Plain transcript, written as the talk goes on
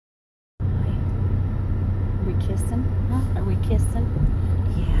kissing? Huh? Are we kissing?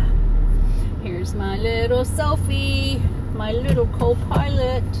 Yeah. Here's my little Sophie, my little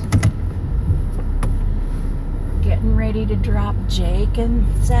co-pilot. Getting ready to drop Jake and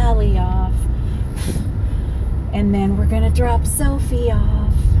Sally off. And then we're going to drop Sophie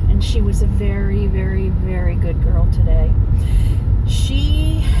off. And she was a very, very, very good girl today.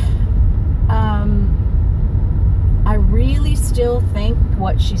 She, I really still think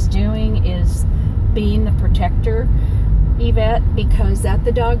what she's doing is being the protector, Yvette, because at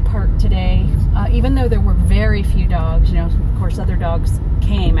the dog park today, even though there were very few dogs, you know, of course other dogs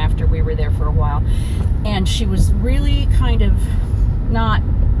came after we were there for a while, and she was really kind of not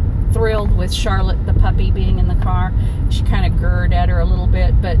thrilled with Charlotte, the puppy, being in the car. She kind of gurred at her a little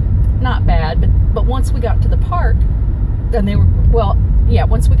bit, but not bad. But once we got to the park, then they were, well, yeah,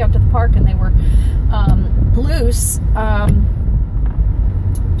 once we got to the park and they were loose,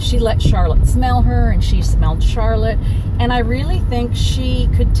 she let Charlotte smell her, and she smelled Charlotte. And I really think she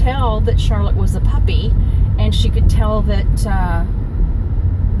could tell that Charlotte was a puppy, and she could tell that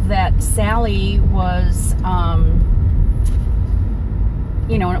that Sally was,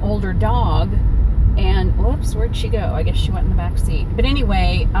 you know, an older dog. And whoops, where'd she go? I guess she went in the back seat. But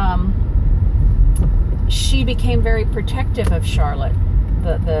anyway, she became very protective of Charlotte,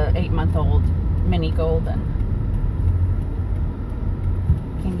 the 8-month-old mini golden.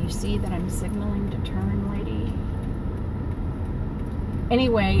 Can you see that I'm signaling to turn, lady?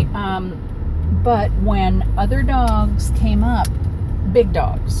 Anyway, but when other dogs came up, big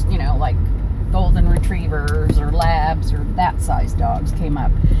dogs, you know, like golden retrievers or labs or that size dogs came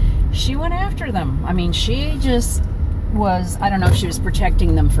up, she went after them. I mean, she just was, I don't know if she was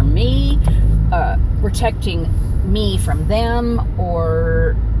protecting them from me, protecting me from them,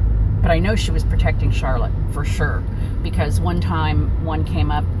 or, but I know she was protecting Charlotte for sure, because one time one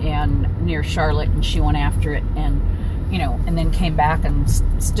came up and near Charlotte and she went after it, and, you know, and then came back and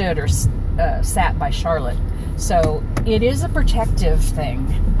stood or sat by Charlotte. So it is a protective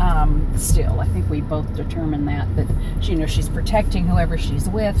thing still. I think we both determined that you know, she's protecting whoever she's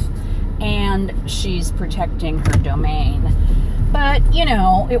with, and she's protecting her domain. But, you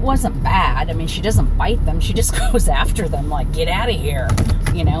know, it wasn't bad. I mean, she doesn't bite them. She just goes after them like, get out of here,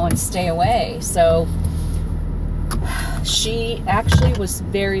 you know, and stay away. So she actually was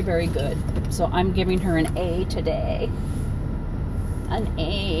very, very good. So I'm giving her an A today. An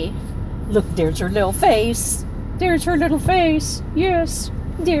A. Look, there's her little face. There's her little face. Yes,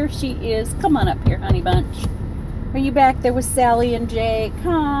 there she is. Come on up here, honey bunch. Are you back there with Sally and Jake?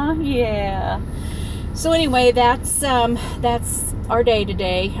 Huh? Yeah. So anyway, that's our day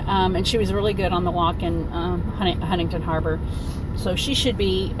today. And she was really good on the walk in Huntington Harbor. So she should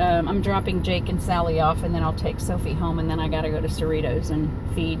be, I'm dropping Jake and Sally off, and then I'll take Sophie home, and then I got to go to Cerritos and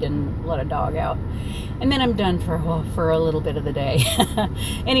feed and let a dog out. And then I'm done for a little bit of the day.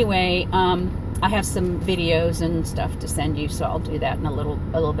 Anyway, I have some videos and stuff to send you, so I'll do that in a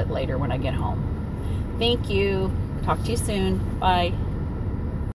little bit later when I get home. Thank you. Talk to you soon. Bye.